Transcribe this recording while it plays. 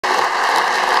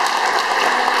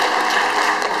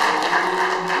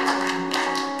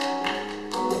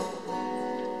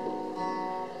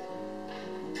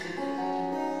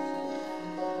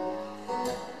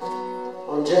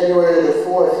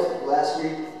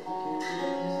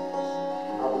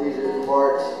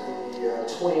marked the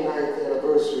 29th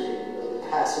anniversary of the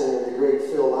passing of the great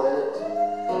Phil Lynott.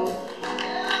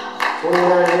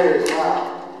 29 years, wow.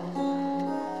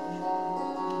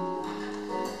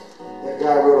 That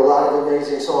guy wrote a lot of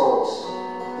amazing songs.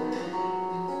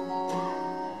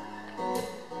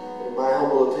 In my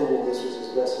humble opinion, this was his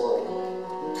best one.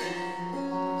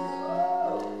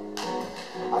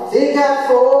 I think I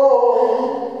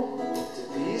fall to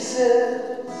pieces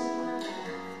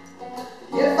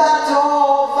if I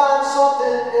don't find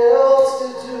something else to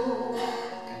do.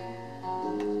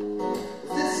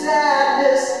 The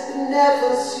sadness that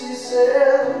never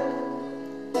ceases.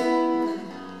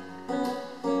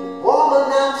 Woman,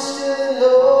 I'm still in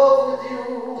love with you.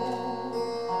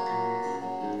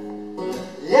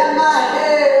 Yeah, my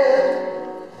head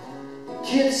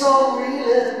keeps on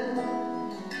reeling.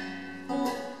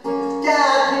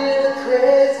 Got me in a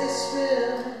crazy spin.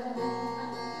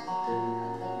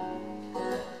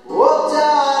 Oh,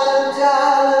 darling,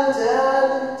 darling,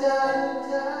 darling, darling,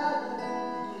 darling,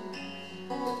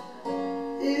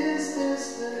 is this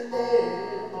the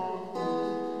end?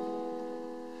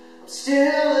 I'm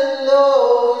still in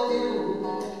love with you.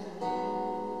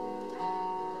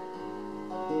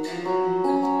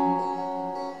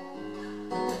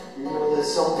 You know,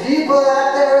 there's some people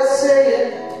out there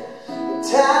saying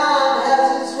time has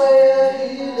its way of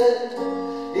healing.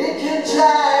 It can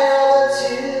dry all the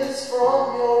tears from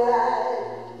your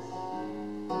eyes.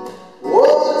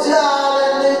 Oh,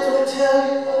 darling, they don't tell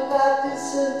you about this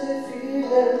empty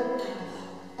feeling.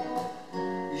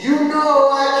 You know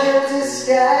I can't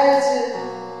disguise it.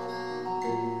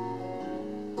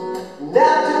 And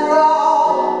after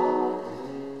all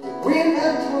we've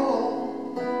been through,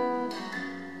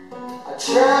 I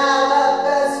try my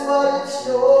best, but it's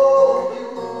no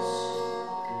use.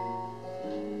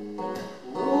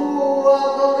 Ooh,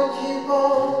 I'm gonna keep on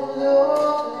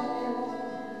loving you.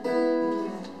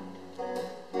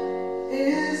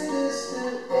 Is this the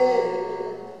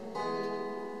end?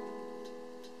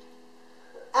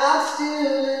 I'm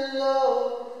still in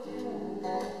love with you.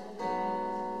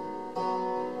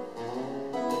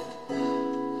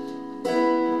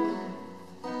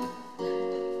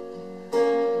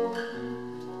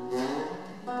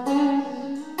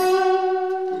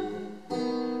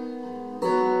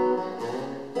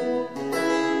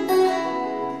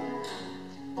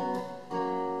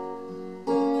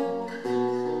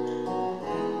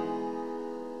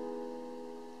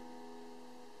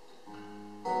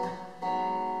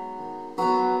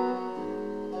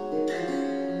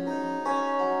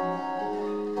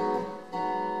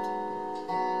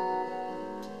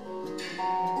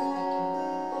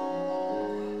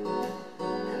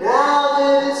 Now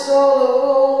that it's all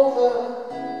over,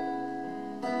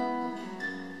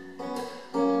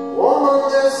 woman,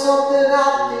 there's something I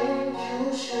think you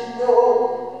should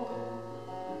know.